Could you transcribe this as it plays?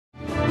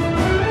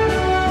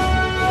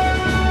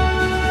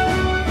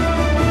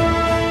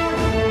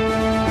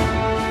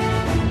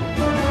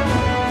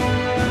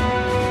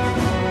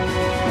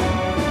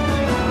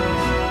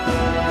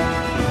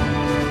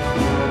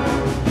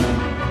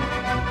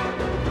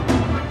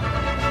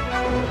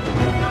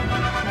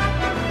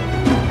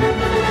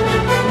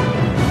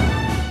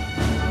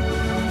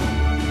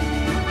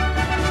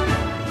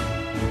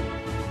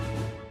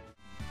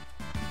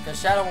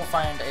Shadow will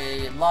find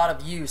a lot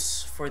of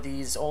use for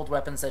these old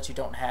weapons that you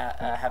don't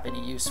have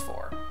any use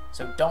for.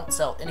 So don't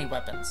sell any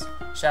weapons.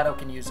 Shadow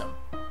can use them.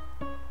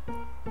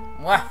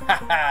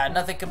 Wahaha!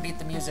 Nothing can beat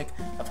the music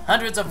of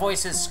hundreds of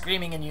voices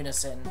screaming in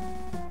unison.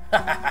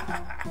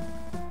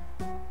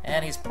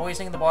 And he's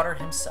poisoning the water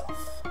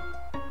himself.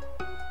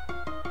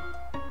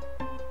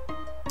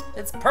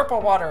 It's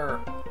purple water!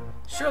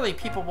 Surely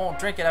people won't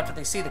drink it after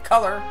they see the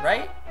color,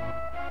 right?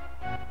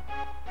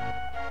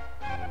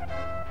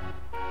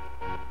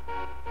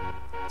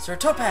 Sir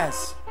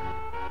Topaz!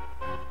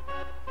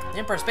 The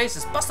Emperor's base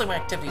is bustling with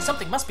activity.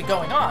 Something must be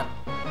going on.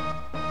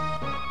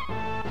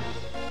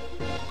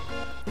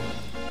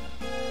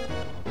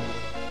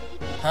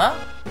 Huh?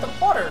 The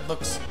water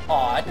looks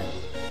odd.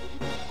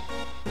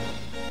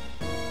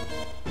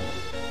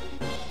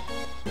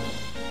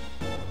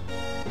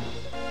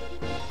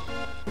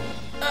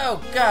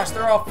 Oh gosh,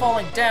 they're all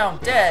falling down,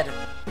 dead.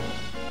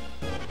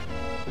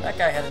 That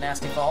guy had a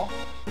nasty fall.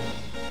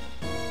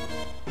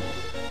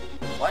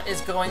 What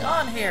is going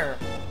on here?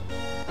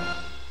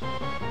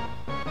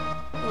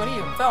 Ooh, and he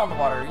even fell in the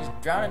water. He's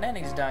drowning and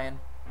he's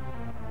dying.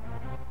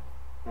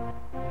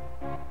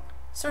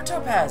 Sir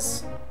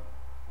Topaz!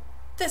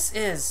 This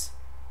is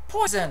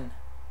poison!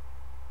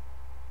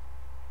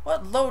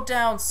 What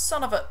low-down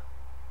son of a...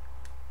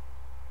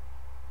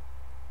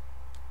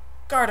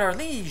 Guard our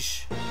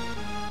liege!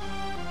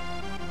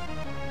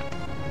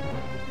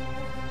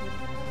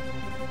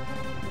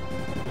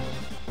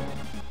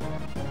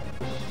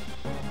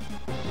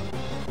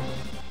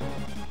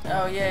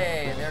 Oh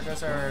yay, there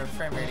goes our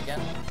frame rate again.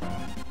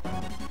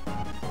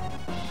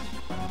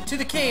 To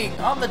the king,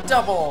 on the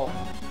double!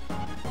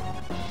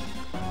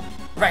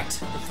 Right,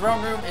 the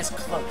throne room is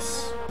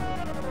close.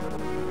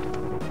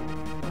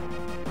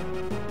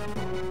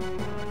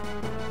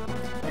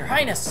 Your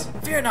Highness,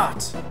 fear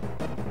not!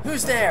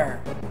 Who's there?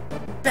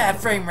 Bad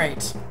frame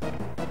rate!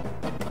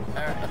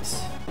 Alright.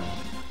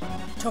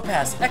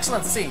 Topaz,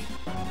 Excellency!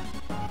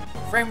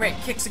 Frame rate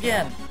kicks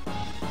again.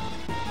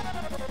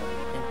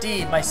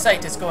 Indeed, my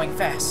sight is going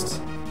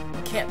fast.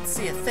 Can't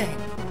see a thing.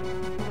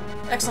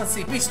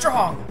 Excellency, be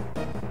strong!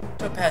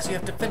 Topaz, you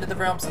have defended the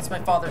realm since my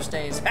father's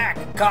days. Hack!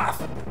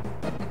 Cough!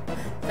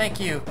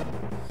 Thank you.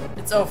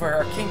 It's over.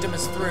 Our kingdom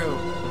is through.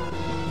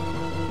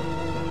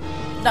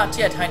 Not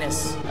yet,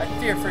 Highness. I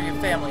fear for your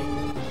family.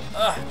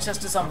 Ugh,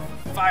 chest is on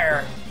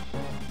fire.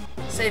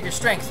 Save your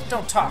strength.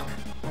 Don't talk.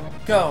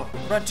 Go.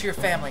 Run to your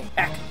family.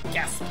 Hack!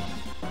 Gasp!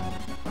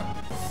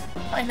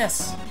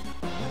 Highness!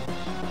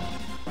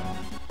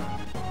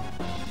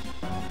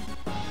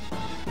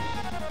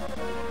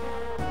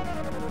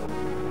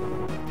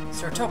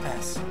 Sir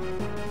Topaz.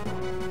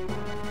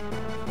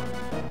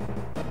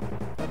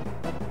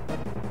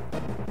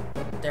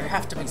 There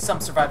have to be some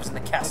survivors in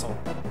the castle.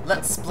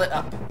 Let's split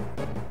up.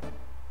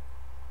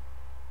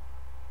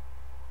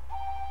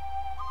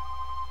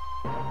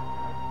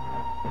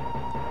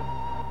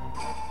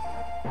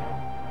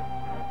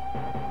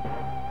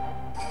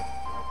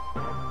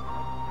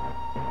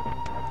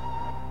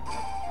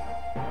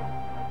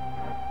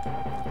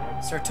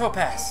 Sir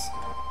Topaz,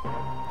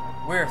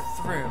 we're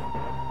through.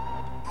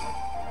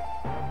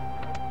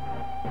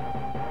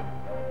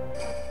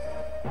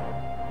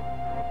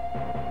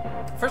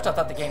 First I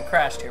thought the game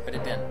crashed here, but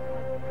it didn't.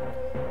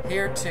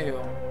 Here too.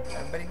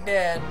 Everybody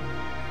dead.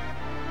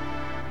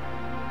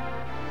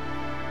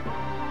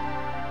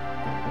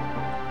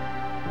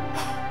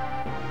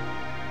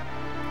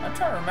 I'm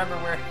trying to remember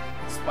where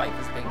his wife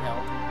is being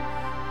held.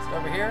 Is it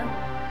over here?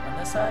 On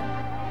this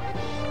side?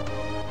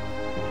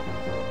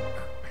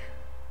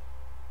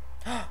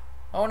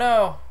 Oh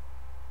no!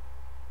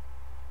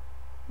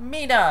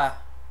 Mina!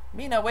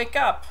 Mina, wake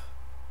up!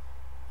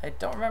 I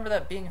don't remember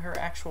that being her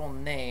actual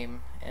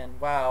name,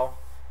 and wow.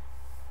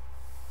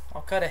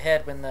 I'll cut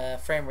ahead when the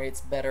frame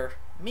rate's better.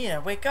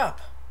 Mina, wake up!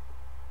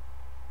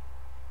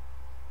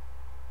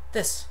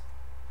 This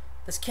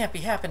can't be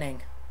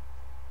happening.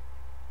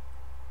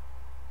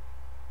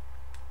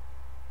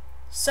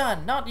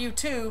 Son, not you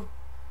too!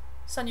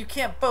 Son, you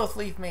can't both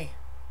leave me.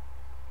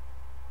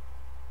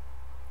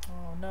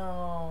 Oh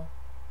no.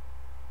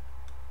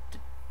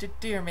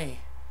 Dear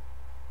me.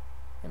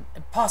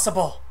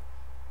 Impossible.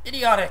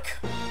 Idiotic.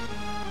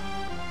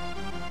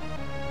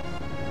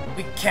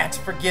 We can't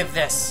forgive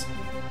this.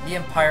 The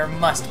Empire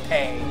must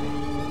pay.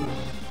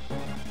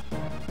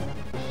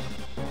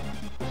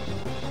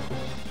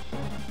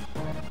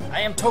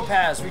 I am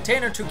Topaz,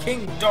 retainer to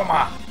King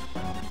Doma.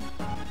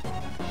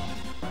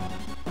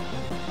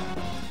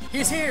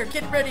 He's here.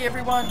 Get ready,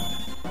 everyone.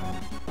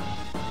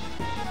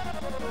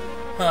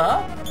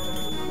 Huh?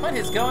 What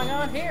is going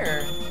on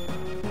here?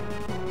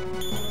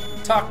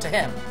 Talk to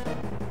him.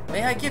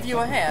 May I give you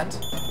a hand?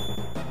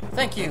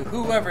 Thank you,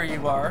 whoever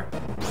you are.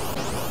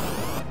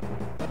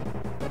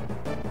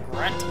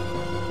 Grunt.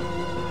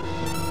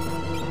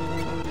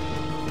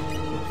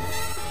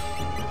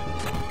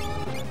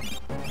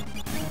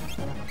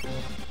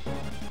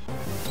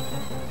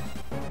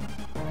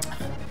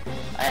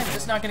 I am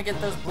just not going to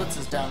get those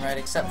blitzes down right,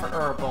 except for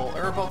Urbolt.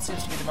 Urbolt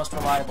seems to be the most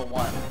reliable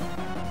one.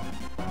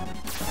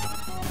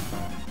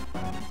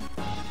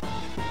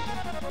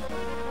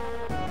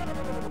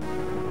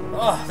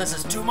 Oh, this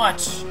is too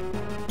much.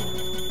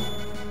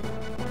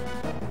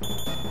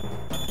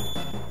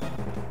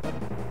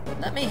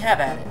 Let me have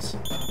at it.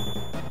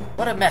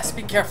 What a mess.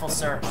 Be careful,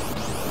 sir.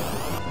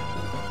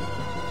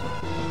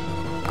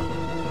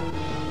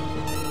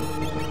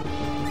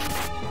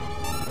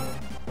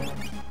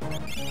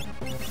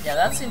 Yeah,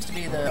 that seems to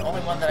be the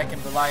only one that I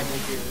can reliably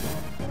do.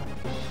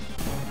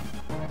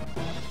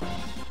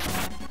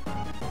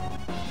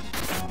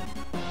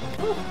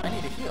 Ooh, I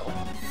need a heal.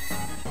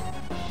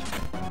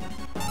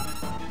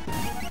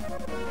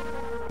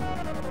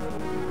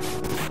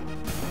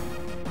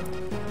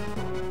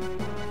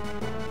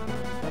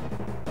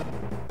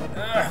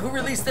 Who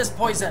released this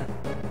poison?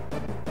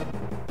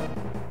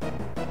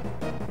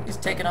 He's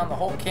taken on the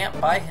whole camp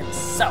by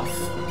himself.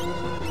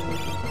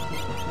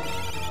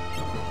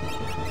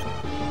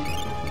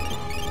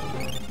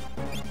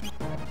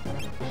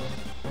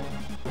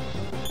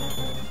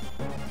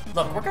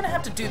 Look, we're gonna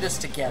have to do this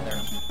together.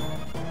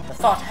 The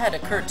thought had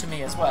occurred to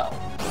me as well.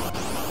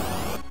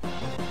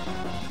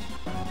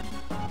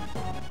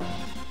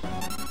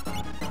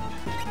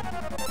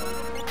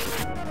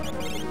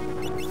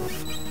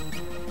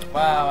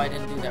 Wow, I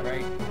didn't do that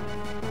right.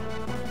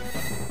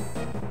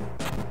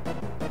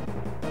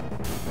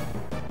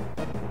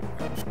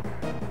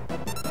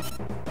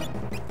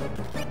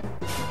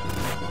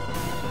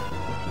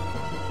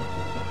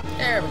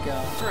 There we go,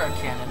 through a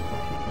cannon.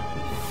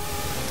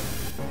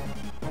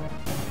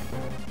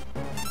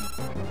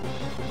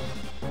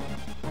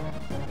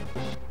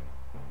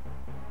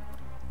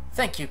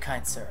 Thank you,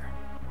 kind sir.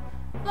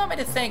 Allow me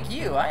to thank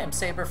you. I am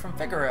Sabre from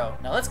Figaro.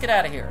 Now let's get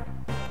out of here.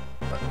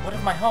 But what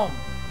of my home,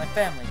 my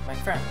family, my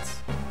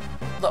friends?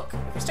 Look,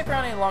 if we stick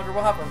around any longer,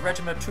 we'll have a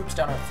regiment of troops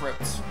down our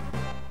throats.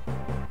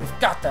 We've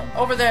got them!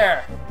 Over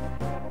there!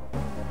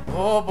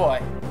 Oh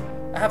boy.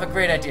 I have a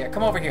great idea.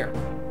 Come over here.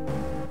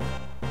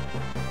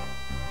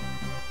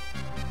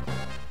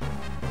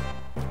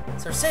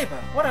 Sir Sabre,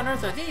 what on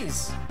earth are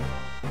these?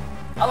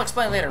 I'll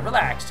explain later.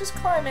 Relax. Just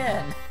climb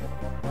in.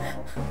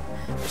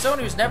 For someone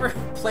who's never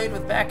played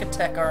with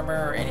Magicite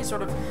armor or any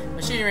sort of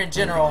machinery in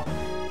general,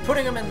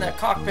 putting them in the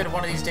cockpit of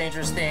one of these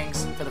dangerous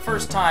things for the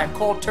first time,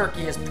 cold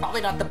turkey, is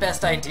probably not the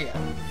best idea.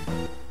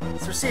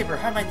 Sir Sabre,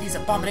 how might these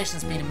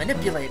abominations be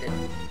manipulated?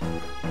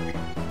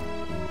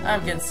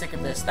 I'm getting sick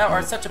of this. Thou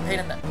art such a pain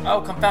in the...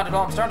 Oh, confound it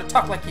all, I'm starting to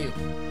talk like you.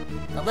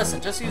 Now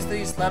listen, just use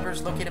these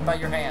levers located by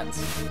your hands.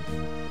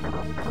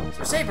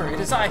 Sir Sabre, it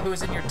is I who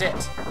is in your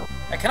debt.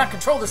 I cannot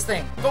control this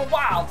thing. Go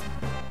wild!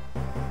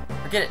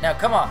 Forget it now,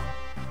 come on.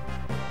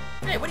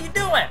 Hey, what are you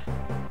doing?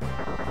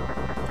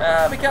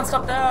 We can't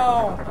stop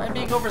now. I'm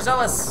being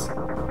overzealous.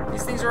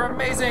 These things are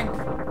amazing.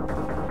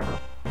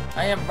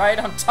 I am right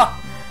on top.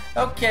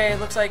 Okay,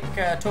 looks like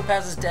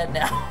Topaz is dead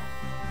now.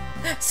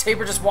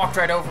 Sabre just walked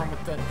right over him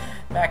with the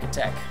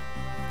Magicite.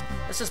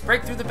 Let's just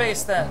break through the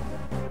base then.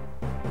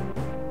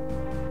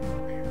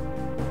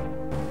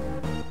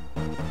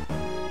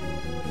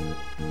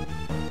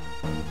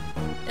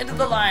 Into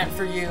the line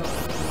for you.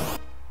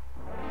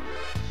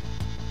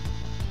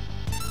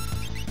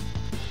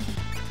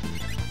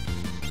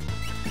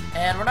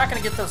 And we're not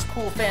going to get those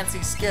cool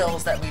fancy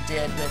skills that we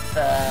did with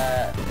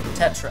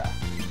Tetra.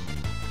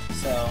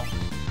 So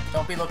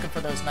don't be looking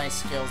for those nice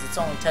skills. It's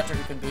only Tetra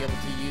who can be able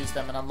to use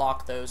them and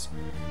unlock those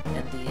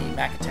in the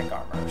Magicite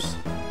armors.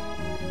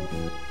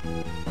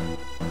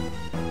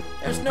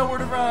 There's nowhere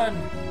to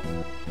run!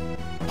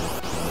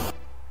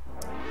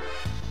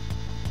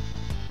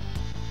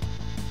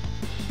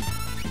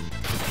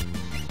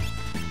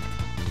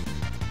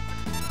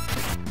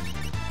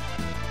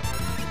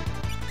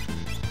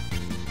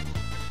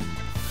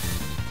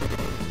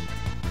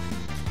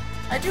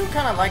 I do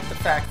kind of like the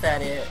fact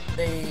that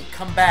they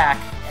come back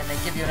and they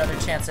give you another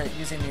chance at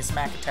using these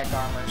Magicite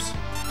armors.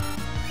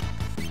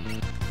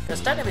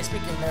 Because technically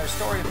speaking, their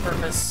story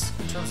purpose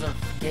in terms of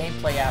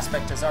gameplay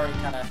aspect has already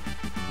kind of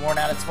worn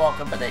out its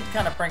welcome, but they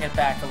kind of bring it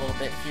back a little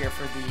bit here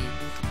for the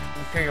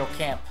Imperial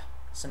Camp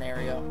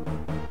scenario.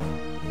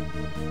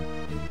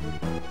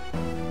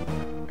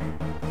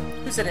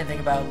 Who said anything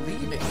about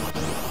leaving?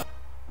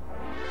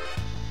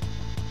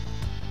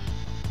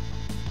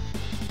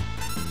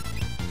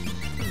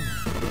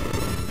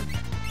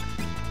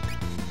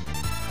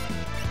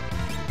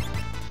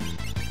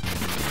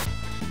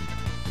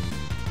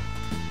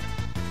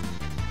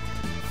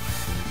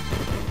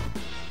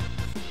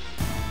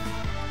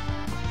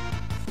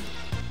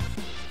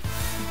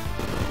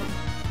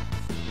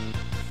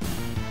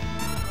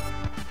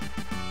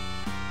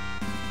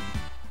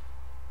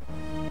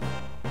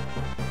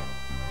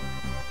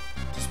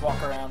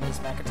 Walk around these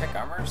Magicite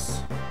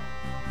armors.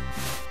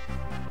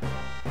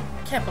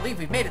 I can't believe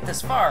we've made it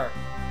this far.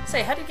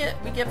 Say, how do we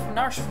get from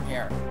Narshe from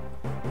here?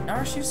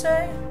 Narshe, you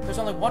say? There's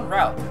only one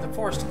route through the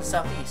forest to the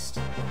southeast.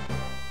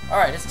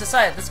 Alright, it's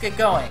decided. Let's get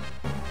going.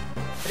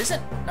 But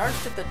isn't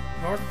Narshe to the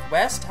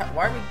northwest?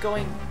 Why are we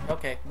going...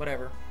 Okay,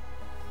 whatever.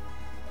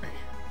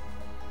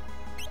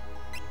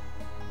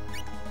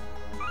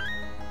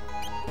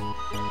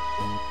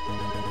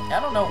 I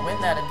don't know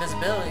when that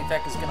invisibility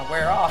effect is going to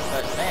wear off,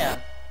 but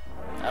man...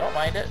 I don't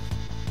mind it.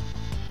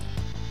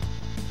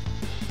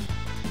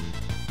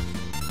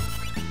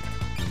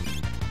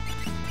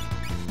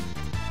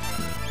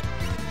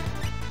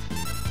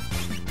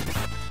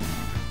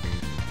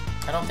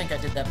 I don't think I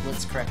did that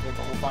blitz correctly,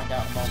 but we'll find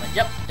out in a moment.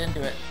 Yep, didn't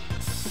do it.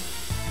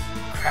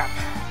 Crap.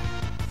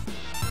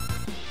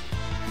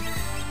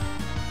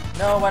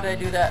 No, why did I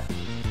do that?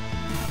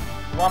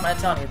 Well, I'm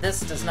telling you,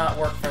 this does not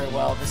work very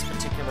well, this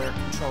particular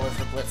controller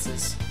for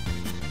blitzes.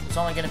 There's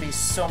only going to be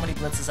so many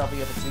blitzes I'll be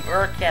able to do.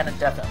 Or cannon,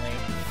 definitely.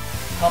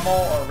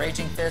 Pummel or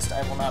Raging Fist,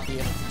 I will not be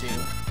able to do.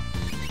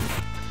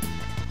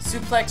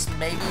 Suplex,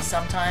 maybe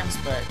sometimes,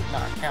 but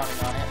not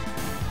counting on it.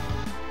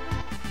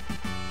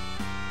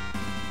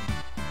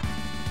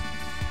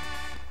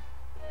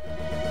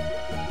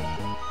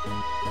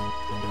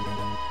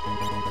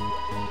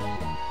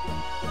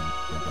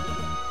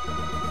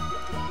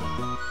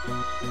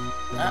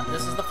 Ah,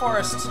 this is the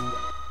forest.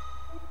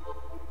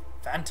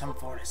 Phantom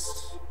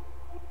Forest.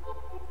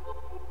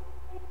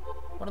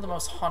 One of the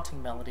most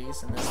haunting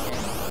melodies in this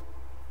game.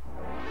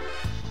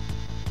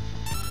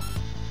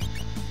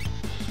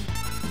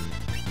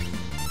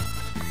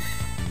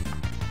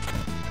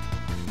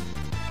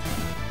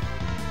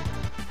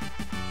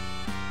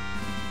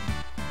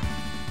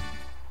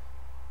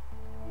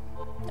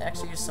 They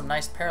actually use some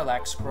nice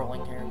parallax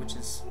scrolling here, which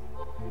is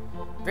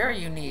very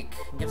unique.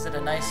 It gives it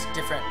a nice,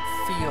 different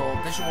feel,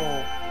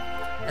 visual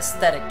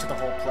aesthetic to the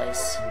whole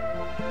place.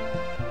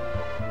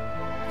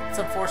 It's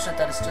unfortunate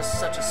that it's just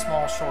such a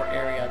small, short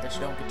area that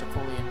you don't get to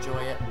fully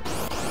enjoy it.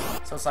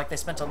 So it's like they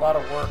spent a lot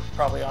of work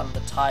probably on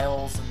the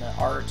tiles and the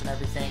art and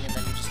everything, and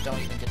then you just don't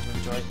even get to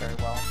enjoy it very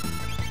well.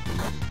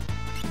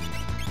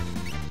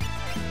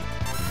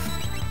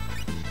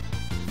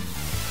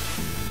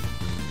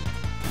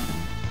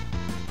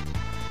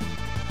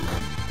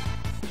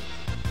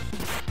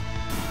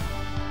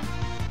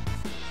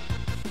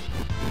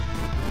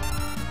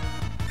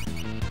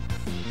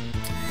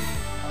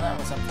 That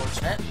was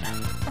unfortunate.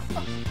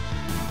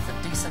 It's a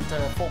decent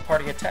full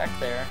party attack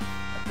there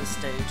at this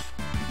stage.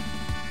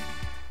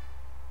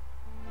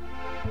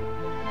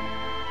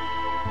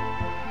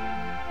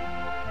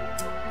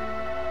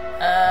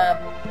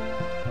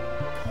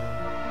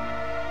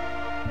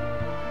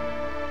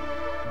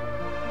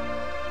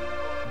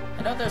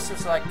 I know this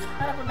is like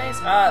kind of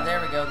amazing. Ah,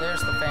 there we go. There's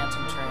the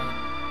Phantom Train.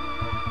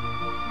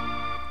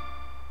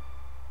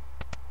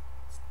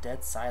 It's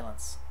dead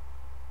silence.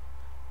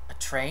 A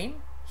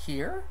train?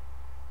 Here?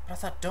 But I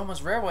thought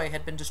Doma's railway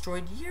had been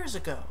destroyed years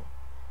ago.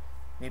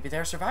 Maybe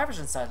there are survivors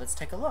inside. Let's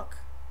take a look.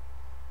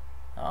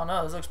 Oh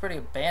no, this looks pretty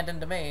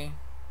abandoned to me.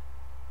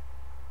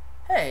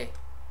 Hey,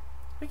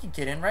 we can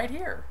get in right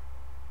here.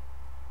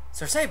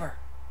 Sir Sabre!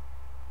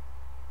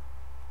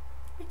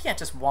 We can't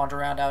just wander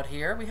around out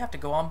here. We have to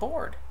go on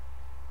board.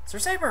 Sir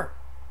Sabre!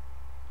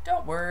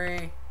 Don't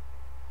worry.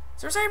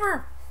 Sir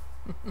Sabre!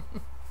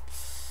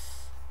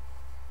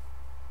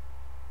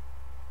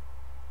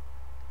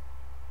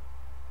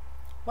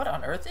 What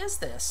on earth is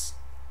this?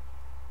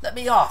 Let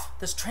me off!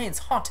 This train's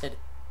haunted.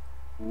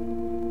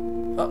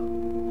 Oh.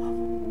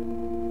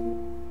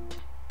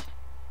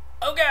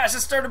 Oh gosh, it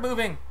started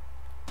moving!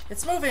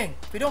 It's moving!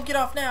 If we don't get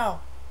off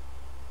now!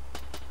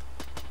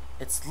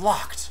 It's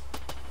locked!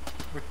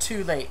 We're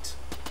too late.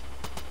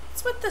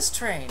 What's with this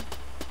train?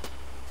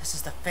 This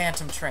is the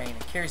Phantom Train.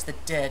 It carries the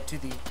dead to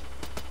the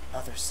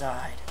other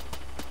side.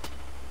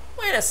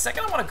 Wait a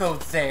second, I want to go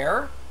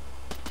there!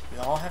 We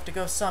all have to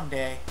go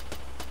someday.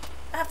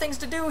 I have things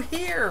to do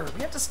here.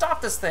 We have to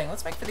stop this thing.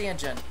 Let's make for the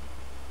engine.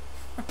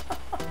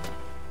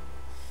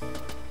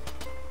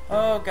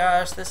 Oh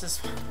gosh, this is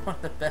one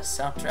of the best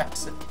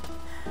soundtracks.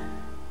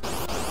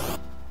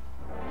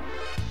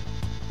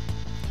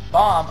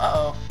 Bomb.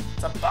 Uh-oh.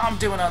 What's a bomb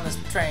doing on this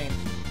train?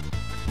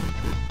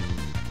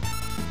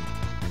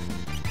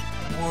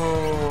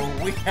 Whoa.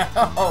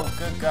 Oh,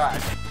 good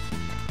God.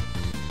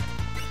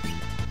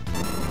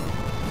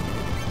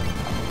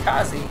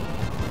 Kazi.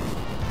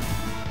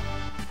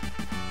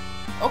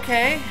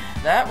 Okay,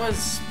 that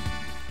was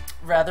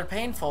rather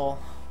painful.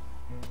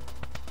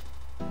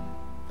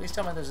 Please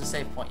tell me there's a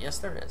save point. Yes,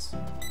 there is.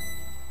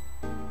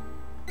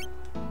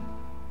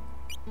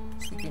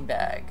 Sleeping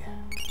bag.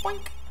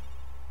 Boink!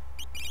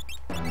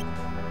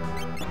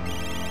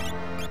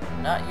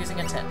 Not using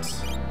a tent.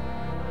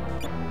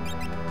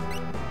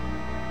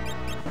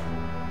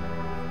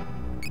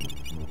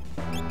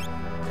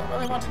 Don't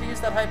really want to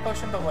use that high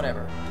potion, but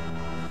whatever.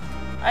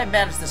 I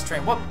manage this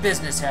train. What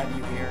business have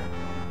you here?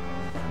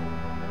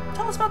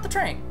 Tell us about the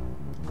train.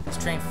 This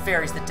train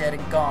ferries the dead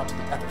and gone to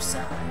the other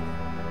side.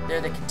 There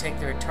they can take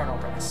their eternal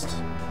rest.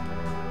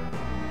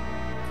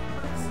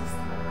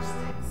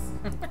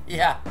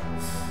 Yeah.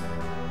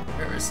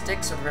 River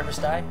Styx or the River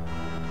Sty?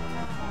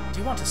 Do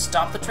you want to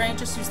stop the train?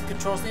 Just use the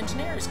controls of the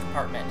engineer's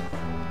compartment.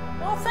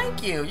 Well,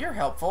 thank you. You're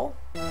helpful.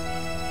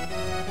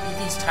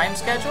 EV's time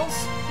schedules?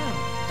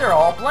 They're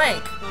all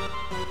blank.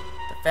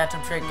 The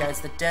Phantom Train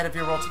guides the dead of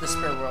your world to the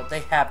spirit world.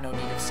 They have no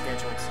need of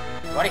schedules.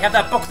 Why do you have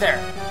that book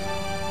there?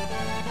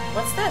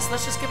 What's this?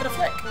 Let's just give it a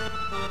flick.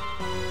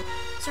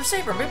 Sir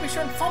Sabre, maybe we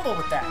shouldn't fumble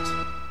with that.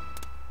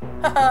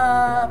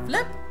 Haha,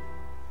 flip!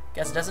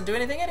 Guess it doesn't do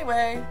anything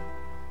anyway.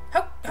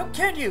 How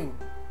can you?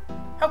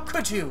 How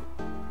could you?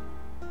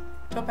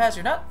 Topaz,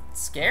 you're not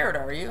scared,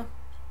 are you?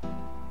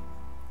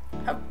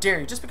 How dare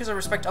you? Just because I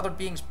respect other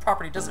beings'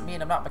 property doesn't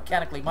mean I'm not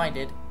mechanically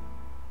minded.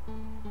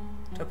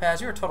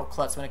 Topaz, you're a total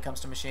klutz when it comes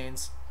to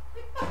machines.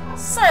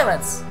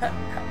 Silence!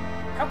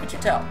 How could you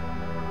tell?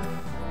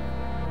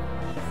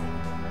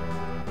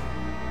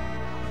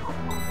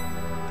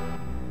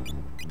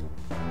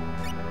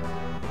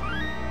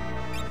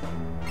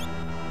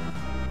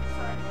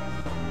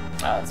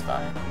 Oh, that's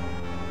fine.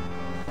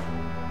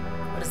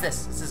 What is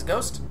this? Is this a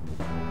ghost?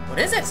 What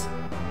is it?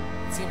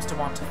 It seems to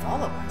want to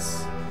follow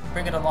us.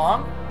 Bring it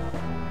along?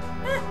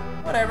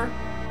 Whatever.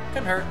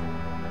 Couldn't hurt.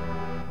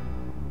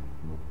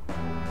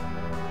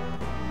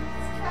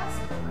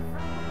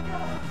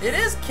 It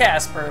is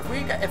Casper.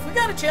 If we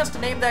got a chance to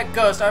name that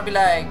ghost, I'd be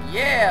like,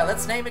 yeah,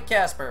 let's name it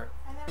Casper.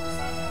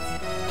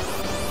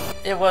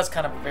 It was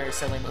kind of a very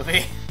silly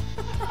movie.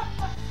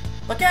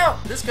 Look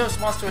out! This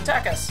ghost wants to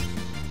attack us.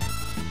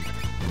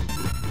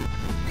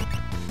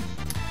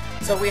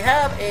 So we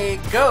have a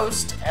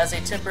ghost as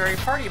a temporary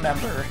party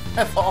member,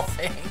 of all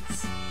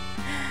things.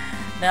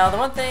 Now, the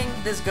one thing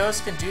this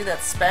ghost can do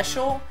that's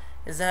special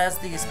is it has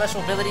the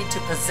special ability to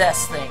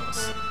possess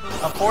things.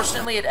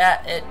 Unfortunately, it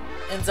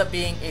ends up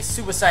being a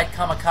suicide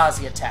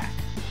kamikaze attack.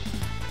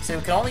 So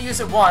you can only use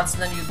it once,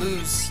 and then you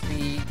lose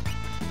the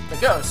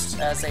ghost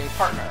as a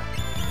partner.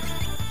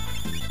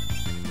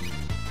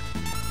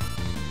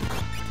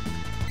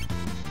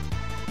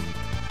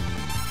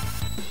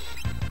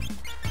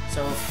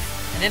 So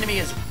if an enemy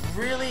is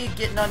really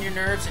getting on your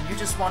nerves and you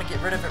just want to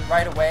get rid of it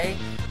right away,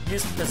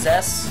 use the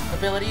possess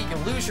ability. You'll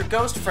lose your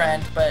ghost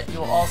friend, but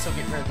you'll also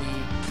get rid of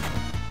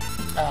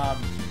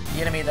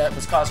the enemy that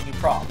was causing you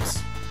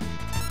problems.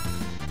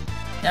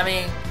 I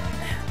mean,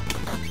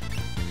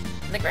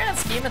 in the grand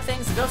scheme of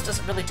things, the ghost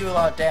doesn't really do a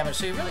lot of damage,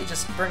 so you really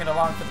just bring it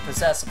along for the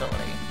possess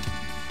ability.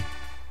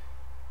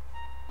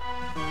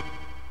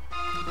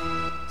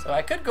 So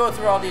I could go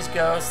through all these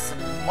ghosts,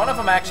 and one of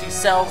them actually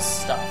sells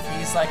stuff.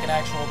 He's like an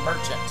actual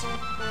merchant,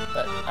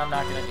 but I'm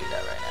not going to do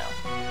that right now.